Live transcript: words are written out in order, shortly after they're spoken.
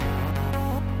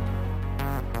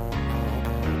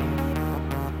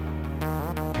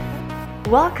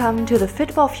Welcome to the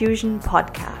Football Fusion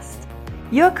podcast.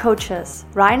 Your coaches,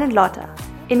 Ryan and Lotta,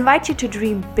 invite you to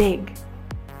dream big.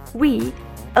 We,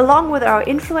 along with our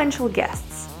influential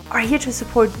guests, are here to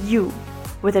support you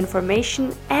with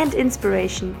information and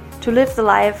inspiration to live the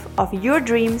life of your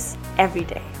dreams every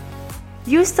day.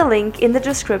 Use the link in the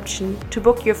description to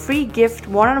book your free gift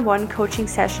one-on-one coaching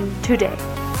session today.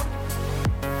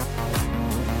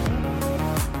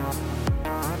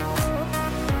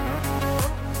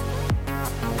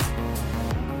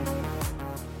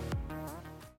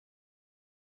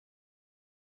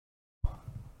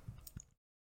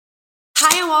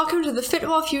 Hi and welcome to the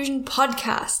Football Fusion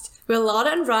podcast. We're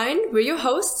Lotta and Ryan, we're your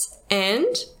hosts,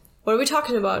 and what are we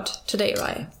talking about today,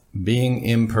 Ryan? Being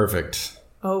imperfect.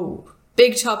 Oh,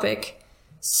 big topic.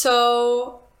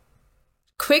 So,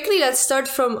 quickly, let's start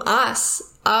from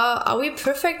us. Are we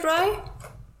perfect, Ryan?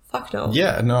 Fuck no.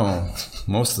 Yeah, no.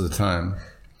 Most of the time.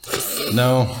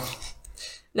 No.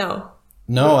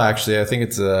 No, actually, I think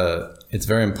it's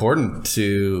very important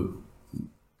to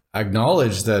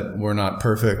acknowledge that we're not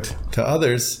perfect to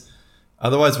others.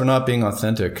 Otherwise, we're not being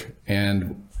authentic.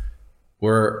 And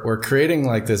we're creating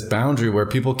like this boundary where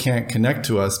people can't connect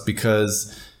to us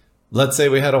because let's say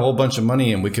we had a whole bunch of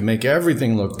money and we could make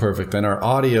everything look perfect and our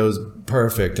audio's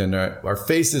perfect and our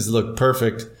faces look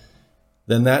perfect.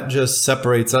 Then that just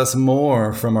separates us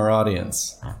more from our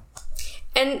audience.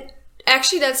 And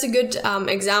actually, that's a good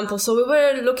example. So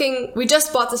we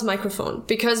just bought this microphone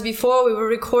because before we were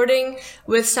recording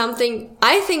with something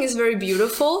I think is very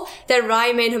beautiful that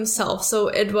Rai made himself. So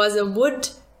it was a wood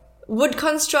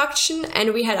construction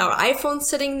and we had our iPhone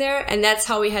sitting there and that's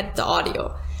how we had the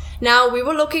audio. Now we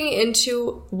were looking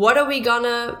into what are we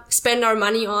gonna spend our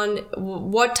money on?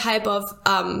 What type of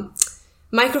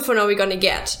microphone are we gonna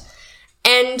get?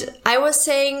 And I was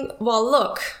saying, well,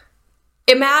 look,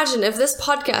 imagine if this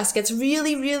podcast gets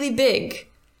really, really big.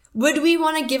 Would we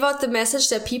want to give out the message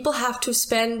that people have to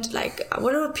spend, like,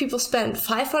 what do people spend?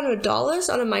 $500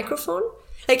 on a microphone?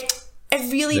 Like, a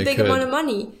really big amount of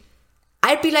money.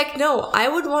 I'd be like, no, I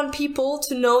would want people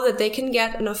to know that they can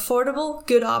get an affordable,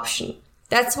 good option.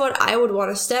 That's what I would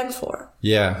want to stand for.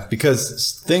 Yeah,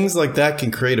 because things like that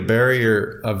can create a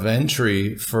barrier of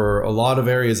entry for a lot of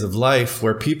areas of life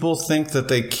where people think that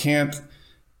they can't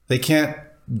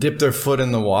dip their foot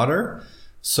in the water.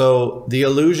 So the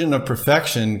illusion of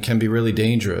perfection can be really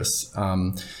dangerous.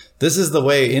 This is the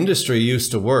way industry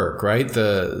used to work, right?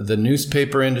 The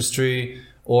newspaper industry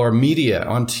or media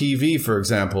on TV, for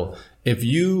example. If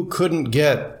you couldn't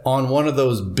get on one of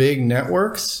those big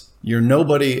networks, you're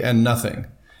nobody and nothing.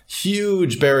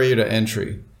 Huge barrier to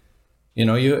entry.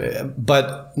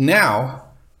 But now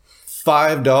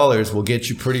 $5 will get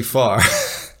you pretty far.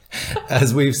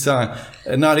 As we've seen,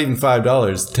 not even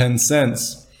 $5, 10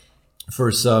 cents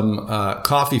for some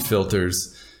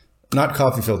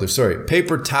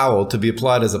paper towel to be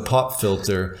applied as a pop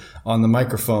filter on the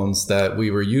microphones that we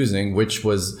were using, which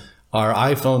was our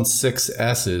iPhone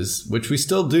 6S's, which we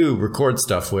still do record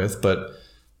stuff with, but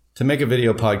to make a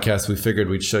video podcast, we figured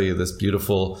we'd show you this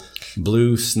beautiful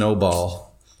blue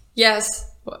snowball. Yes.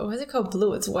 What is it called?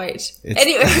 Blue. It's white.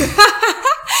 Anyway.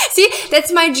 See,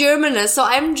 that's my Germanness. So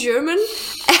I'm German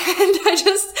and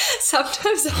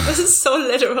sometimes this is so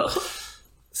literal.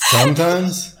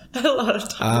 Sometimes? A lot of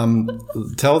times.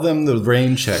 Tell them the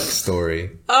rain check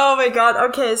story. Oh my God.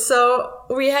 Okay. So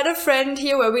we had a friend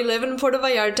here where we live in Puerto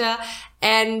Vallarta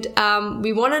and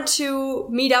we wanted to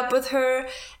meet up with her.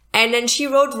 And then she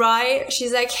wrote Rai.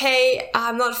 She's like, hey,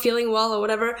 I'm not feeling well or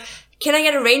whatever. Can I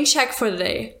get a rain check for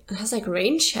today? And I was like,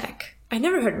 rain check? I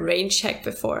never heard rain check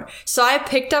before. So I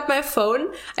picked up my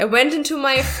phone. I went into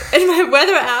my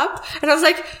weather app and I was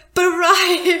like, but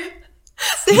Rai,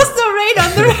 there's no rain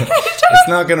on the radar. It's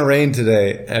not going to rain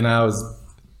today. And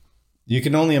you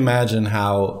can only imagine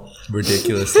how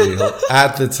ridiculously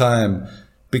at the time,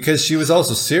 because she was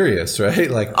also serious, right?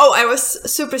 Like, oh, I was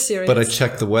super serious. But I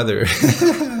checked the weather.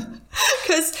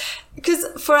 Because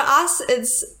for us,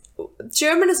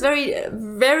 German is very,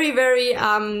 very, very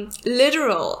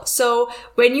literal. So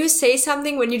when you say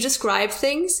something, when you describe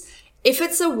things, if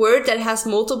it's a word that has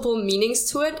multiple meanings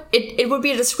to it, it would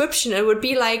be a description. It would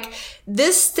be like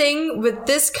this thing with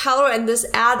this color and this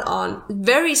add-on,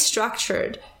 very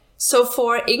structured. So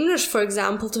for English, for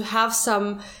example, to have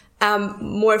some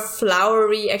more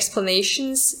flowery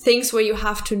explanations, things where you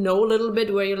have to know a little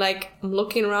bit, where you're like, I'm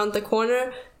looking around the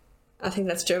corner. I think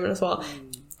that's German as well.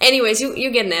 Anyways,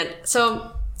 you get it.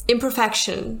 So,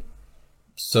 imperfection.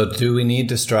 So do we need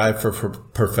to strive for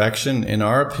perfection? In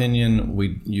our opinion,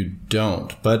 you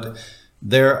don't. But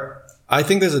I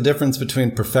think there's a difference between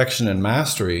perfection and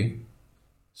mastery.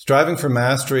 striving for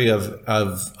mastery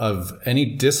of any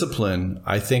discipline,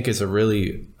 I think, is a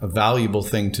valuable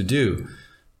thing to do.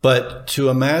 But to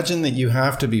imagine that you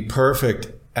have to be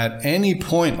perfect at any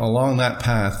point along that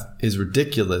path is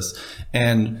ridiculous.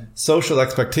 And social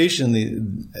expectations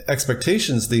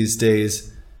these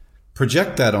days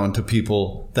project that onto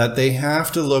people, that they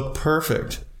have to look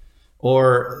perfect,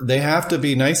 or they have to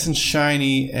be nice and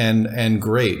shiny and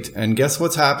great. And guess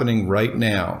what's happening right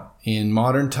now in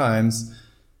modern times?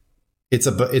 It's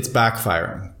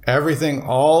backfiring. Everything,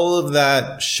 all of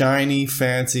that shiny,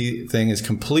 fancy thing is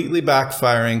completely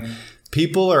backfiring.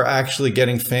 People are actually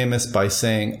getting famous by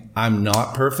saying, I'm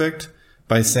not perfect,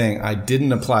 by saying, I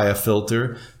didn't apply a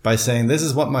filter, by saying, this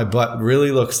is what my butt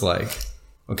really looks like.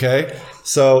 Okay?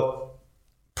 So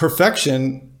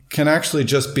perfection can actually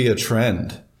just be a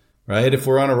trend, right? If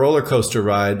we're on a roller coaster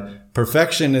ride,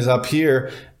 perfection is up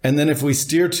here. And then if we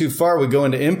steer too far, we go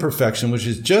into imperfection, which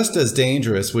is just as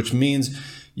dangerous, which means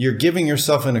you're giving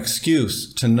yourself an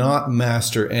excuse to not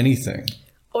master anything.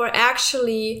 Or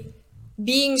actually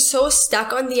being so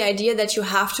stuck on the idea that you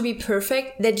have to be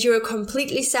perfect that you're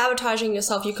completely sabotaging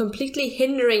yourself. You're completely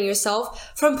hindering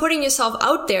yourself from putting yourself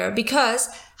out there, because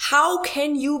how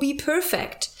can you be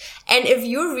perfect? And if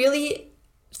you're really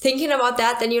thinking about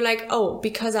that, then you're like, oh,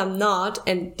 because I'm not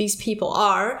and these people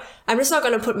are, I'm just not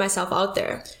going to put myself out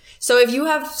there. So if you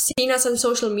have seen us on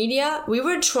social media, we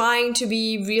were trying to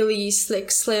be really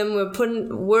slick, slim. We're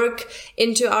putting work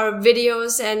into our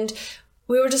videos, and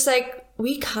we were just like,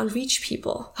 we can't reach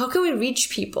people. How can we reach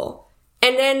people?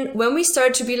 And then when we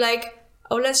start to be like,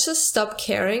 oh, let's just stop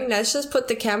caring. Let's just put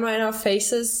the camera in our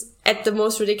faces at the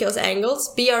most ridiculous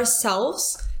angles, be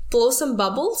ourselves, blow some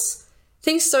bubbles,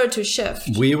 things started to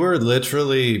shift. We were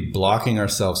literally blocking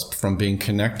ourselves from being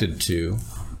connected to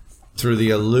through the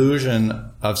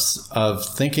illusion of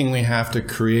thinking we have to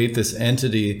create this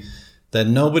entity that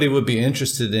nobody would be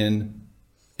interested in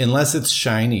unless it's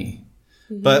shiny.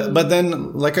 Mm-hmm. But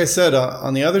then, like I said,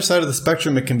 on the other side of the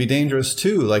spectrum, it can be dangerous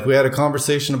too. Like we had a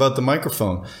conversation about the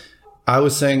microphone. I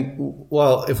was saying,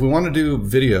 well, if we want to do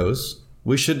videos,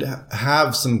 we should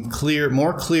have some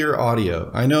more clear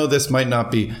audio. I know this might not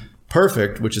be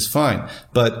perfect, which is fine,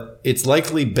 but it's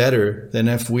likely better than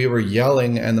if we were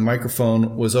yelling and the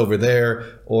microphone was over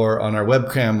there or on our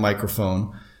webcam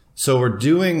microphone. So we're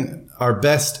doing our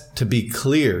best to be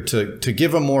clear, to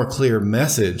give a more clear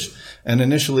message. And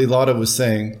initially Lotta was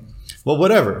saying, well,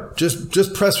 whatever,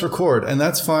 just press record, and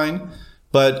that's fine.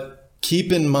 But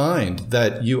keep in mind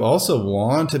that you also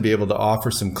want to be able to offer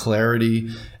some clarity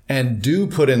and do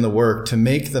put in the work to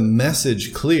make the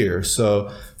message clear.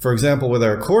 So, for example, with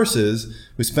our courses,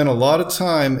 we spend a lot of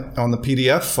time on the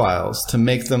PDF files to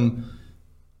make them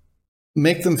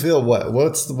feel what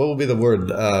will be the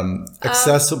word?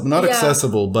 Accessible, not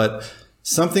accessible, but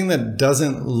something that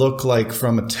doesn't look like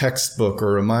from a textbook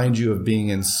or remind you of being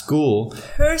in school.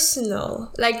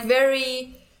 Personal, like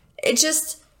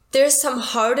there's some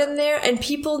heart in there, and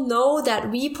people know that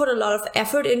we put a lot of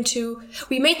effort into,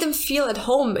 we made them feel at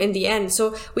home in the end.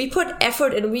 So we put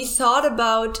effort and we thought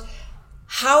about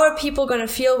how are people going to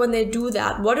feel when they do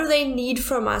that? What do they need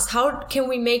from us? How can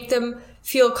we make them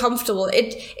feel comfortable?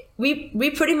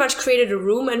 We pretty much created a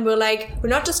room, and we're like, we're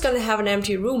not just going to have an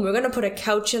empty room. We're going to put a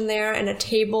couch in there and a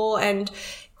table and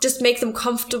just make them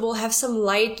comfortable, have some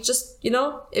light, just,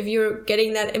 if you're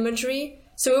getting that imagery.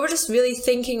 So we were just really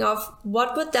thinking of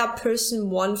what would that person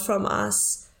want from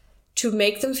us to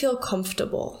make them feel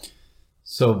comfortable.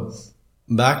 So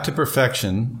back to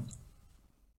perfection,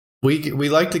 we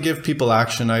like to give people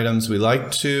action items. We like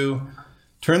to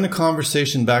turn the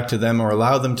conversation back to them or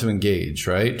allow them to engage,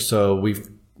 right? So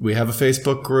we have a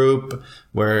Facebook group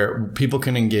where people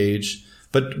can engage.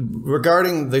 But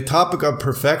regarding the topic of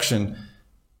perfection,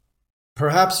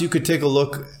 perhaps you could take a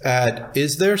look at,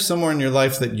 is there somewhere in your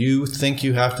life that you think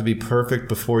you have to be perfect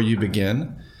before you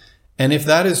begin? And if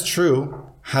that is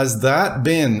true, has that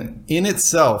been in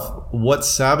itself what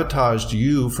sabotaged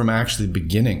you from actually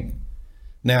beginning?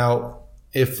 Now,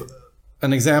 if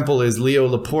an example is Leo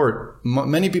Laporte,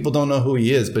 many people don't know who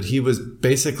he is, but he was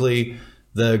basically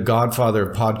the godfather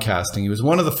of podcasting. He was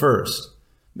one of the first,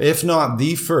 if not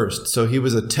the first. So he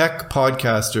was a tech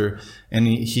podcaster, and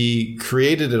he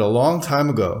created it a long time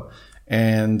ago.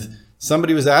 And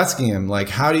somebody was asking him, like,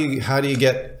 how do you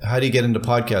get into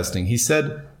podcasting? He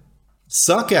said,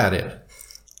 suck at it.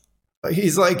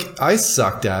 He's like, I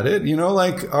sucked at it.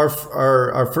 Like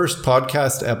our first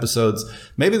podcast episodes,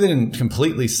 maybe they didn't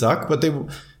completely suck, but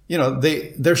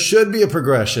there should be a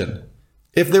progression.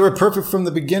 If they were perfect from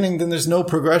the beginning, then there's no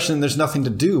progression. There's nothing to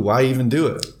do. Why even do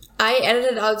it? I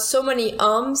edited out so many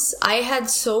ums.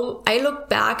 I look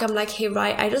back, I'm like, hey,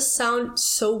 right, I just sound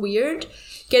so weird.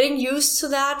 Getting used to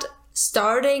that,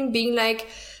 starting, being like,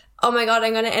 oh my God,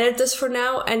 I'm going to edit this for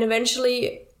now. And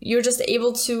eventually you're just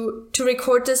able to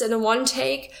record this in a one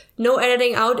take, no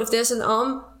editing out. If there's an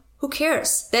who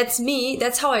cares? That's me.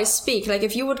 That's how I speak. Like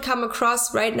if you would come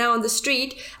across right now on the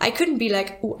street, I couldn't be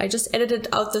like, oh, I just edited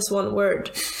out this one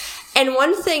word. And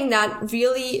one thing that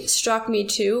really struck me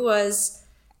too was,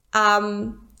 how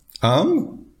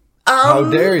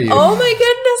dare you? Oh my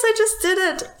goodness, I just did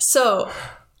it. So,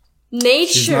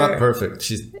 nature. She's not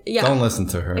perfect. Don't listen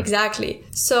to her. Exactly.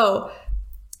 So,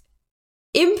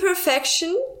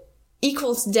 imperfection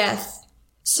equals death.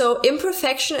 So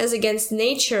imperfection is against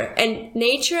nature, and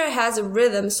nature has a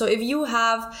rhythm. So if you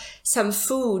have some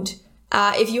food,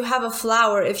 if you have a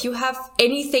flower, if you have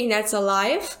anything that's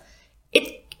alive,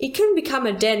 it can become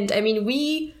a dent. I mean,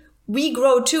 we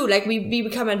grow too, like we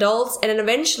become adults, and then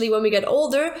eventually when we get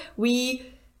older, we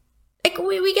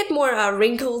get more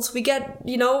wrinkles, we get,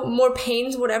 more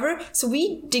pains, whatever. So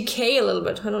we decay a little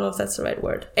bit. I don't know if that's the right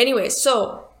word. Anyway,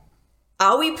 so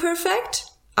are we perfect?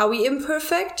 Are we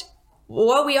imperfect?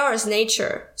 What we are is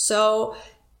nature. So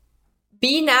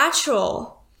be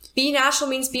natural. Be natural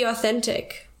means be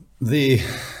authentic. The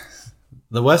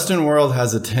Western world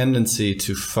has a tendency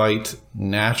to fight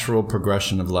natural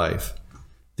progression of life.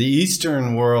 The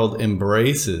Eastern world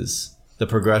embraces the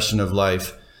progression of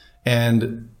life,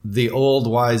 and the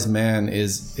old wise man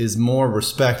is more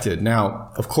respected.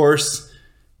 Now, of course,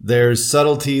 there's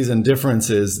subtleties and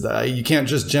differences. You can't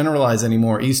just generalize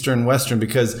anymore Eastern, Western,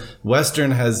 because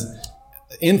Western has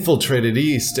infiltrated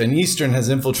East and Eastern has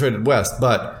infiltrated West.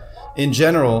 But in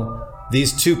general,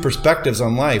 these two perspectives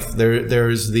on life,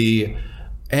 there's the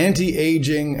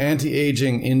anti-aging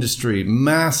industry,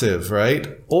 massive, right?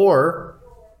 Or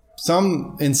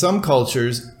in some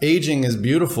cultures, aging is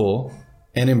beautiful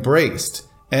and embraced,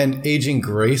 and aging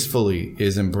gracefully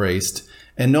is embraced,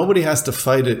 and nobody has to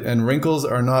fight it, and wrinkles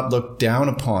are not looked down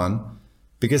upon,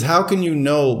 because how can you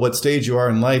know what stage you are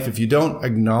in life if you don't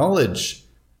acknowledge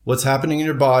what's happening in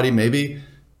your body? Maybe,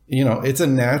 it's a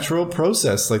natural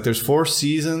process. Like there's 4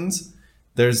 seasons,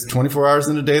 there's 24 hours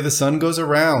in a day, the sun goes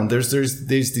around. There's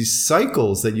these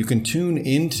cycles that you can tune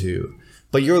into,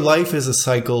 but your life is a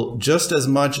cycle just as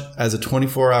much as a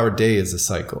 24-hour day is a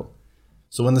cycle.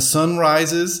 So when the sun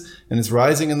rises and it's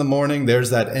rising in the morning, there's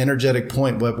that energetic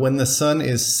point. But when the sun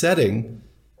is setting,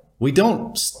 we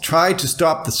don't try to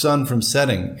stop the sun from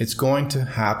setting. It's going to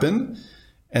happen.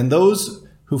 And those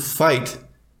who fight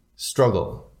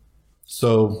struggle.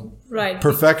 So right.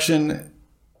 Perfection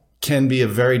can be a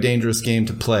very dangerous game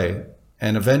to play,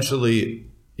 and eventually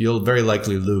you'll very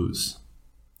likely lose.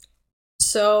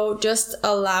 So just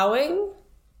allowing,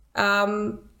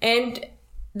 and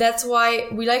that's why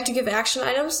we like to give action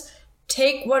items.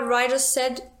 Take what Ryder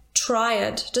said, try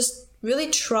it. Just really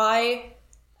try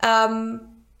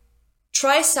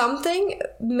something.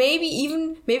 Maybe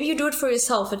you do it for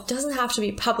yourself. It doesn't have to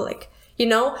be public.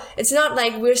 It's not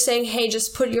like we're saying, hey,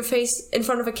 just put your face in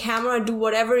front of a camera and do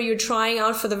whatever you're trying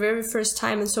out for the very first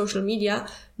time in social media.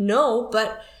 No,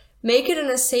 but make it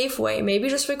in a safe way. Maybe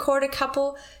just record a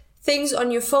couple things on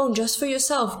your phone just for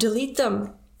yourself. Delete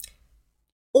them.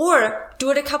 Or do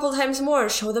it a couple times more.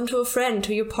 Show them to a friend,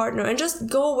 to your partner, and just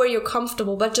go where you're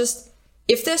comfortable. But just,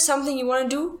 if there's something you want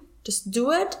to do, just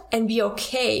do it and be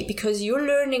okay, because you're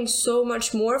learning so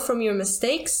much more from your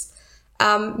mistakes.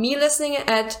 Me listening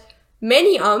at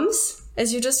many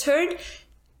as you just heard,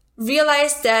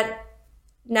 realized that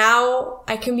now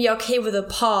I can be okay with a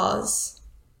pause.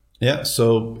 Yeah.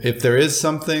 So if there is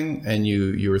something and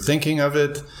you were thinking of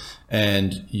it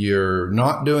and you're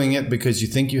not doing it because you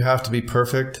think you have to be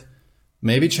perfect,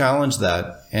 maybe challenge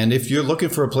that. And if you're looking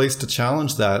for a place to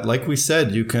challenge that, like we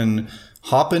said, you can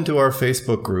hop into our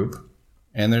Facebook group,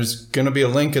 and there's going to be a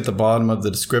link at the bottom of the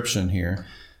description here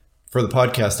for the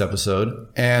podcast episode.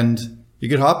 And you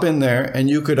could hop in there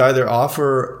and you could either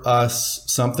offer us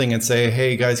something and say,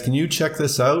 hey guys, can you check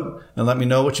this out and let me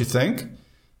know what you think?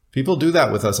 People do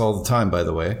that with us all the time, by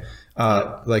the way.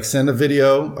 Like send a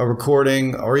video, a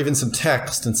recording, or even some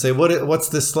text and say, what's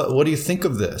this? What do you think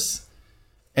of this?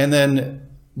 And then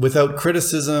without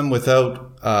criticism,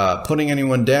 without putting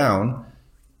anyone down,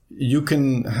 you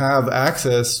can have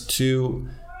access to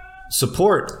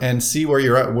support and see where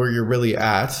you're at, where you're really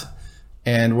at.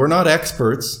 And we're not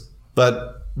experts,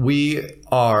 but we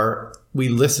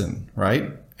listen,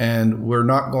 right? And we're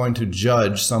not going to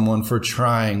judge someone for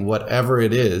trying whatever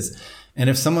it is. And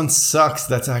if someone sucks,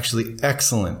 that's actually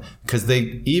excellent, because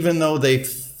even though they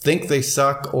think they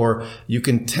suck, or you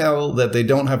can tell that they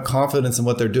don't have confidence in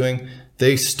what they're doing,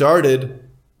 they started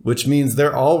which means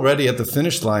they're already at the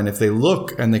finish line if they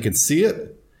look and they can see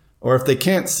it. Or if they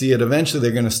can't see it, eventually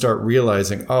they're going to start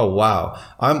realizing, oh, wow,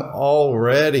 I'm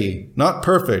already not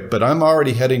perfect, but I'm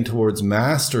already heading towards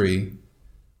mastery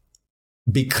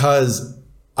because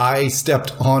I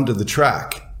stepped onto the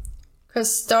track.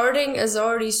 Because starting is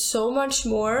already so much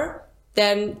more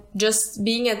than just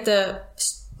being at the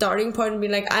starting point and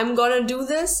being like, I'm going to do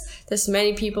this. There's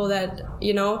many people that,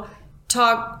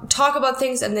 talk about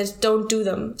things and then don't do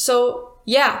them. So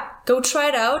yeah, go try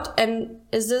it out. And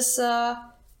is this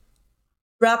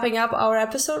wrapping up our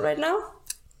episode right now?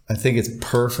 I think it's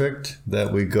perfect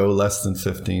that we go less than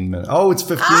 15 minutes. Oh, it's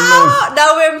 15 minutes.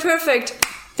 Now we're imperfect.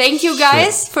 Thank you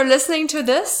guys for listening to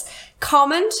this.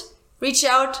 Comment, reach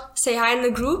out, say hi in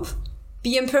the group.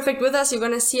 Be imperfect with us. You're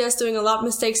going to see us doing a lot of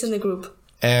mistakes in the group.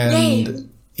 And yay.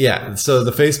 Yeah, so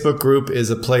the Facebook group is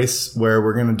a place where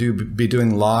we're going to be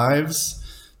doing lives.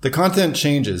 The content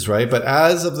changes, right? But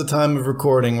as of the time of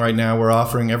recording right now, we're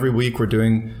offering every week, we're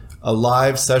doing a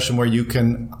live session where you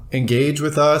can engage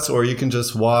with us or you can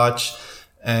just watch.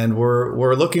 And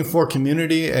we're looking for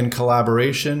community and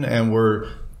collaboration, and we're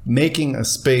making a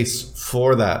space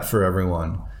for that for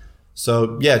everyone.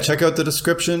 So yeah, check out the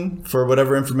description for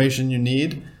whatever information you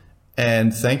need.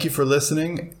 And thank you for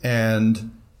listening,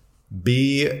 and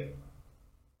be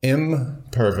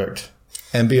imperfect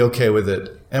and be okay with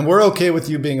it. And we're okay with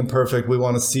you being imperfect. We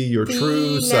want to see your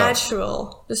true self. Be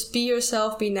natural. Just be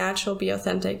yourself, be natural, be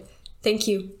authentic. Thank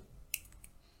you.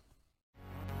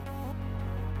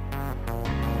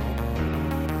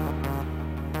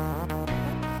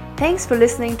 Thanks for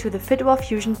listening to the Fitwell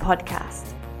Fusion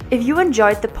podcast. If you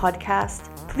enjoyed the podcast,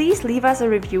 please leave us a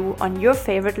review on your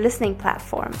favorite listening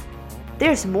platform.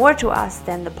 There's more to us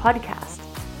than the podcast.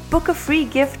 Book a free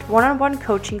gift one-on-one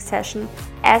coaching session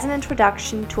as an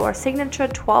introduction to our signature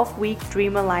 12-week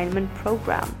Dream Alignment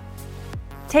program.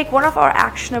 Take one of our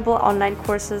actionable online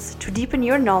courses to deepen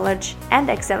your knowledge and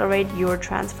accelerate your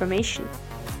transformation.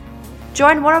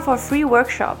 Join one of our free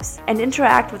workshops and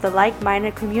interact with a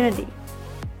like-minded community.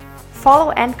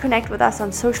 Follow and connect with us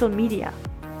on social media.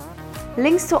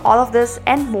 Links to all of this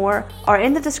and more are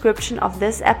in the description of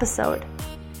this episode.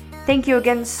 Thank you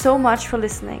again so much for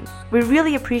listening. We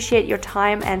really appreciate your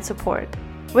time and support.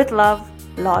 With love,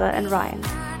 Lotte and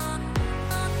Ryan.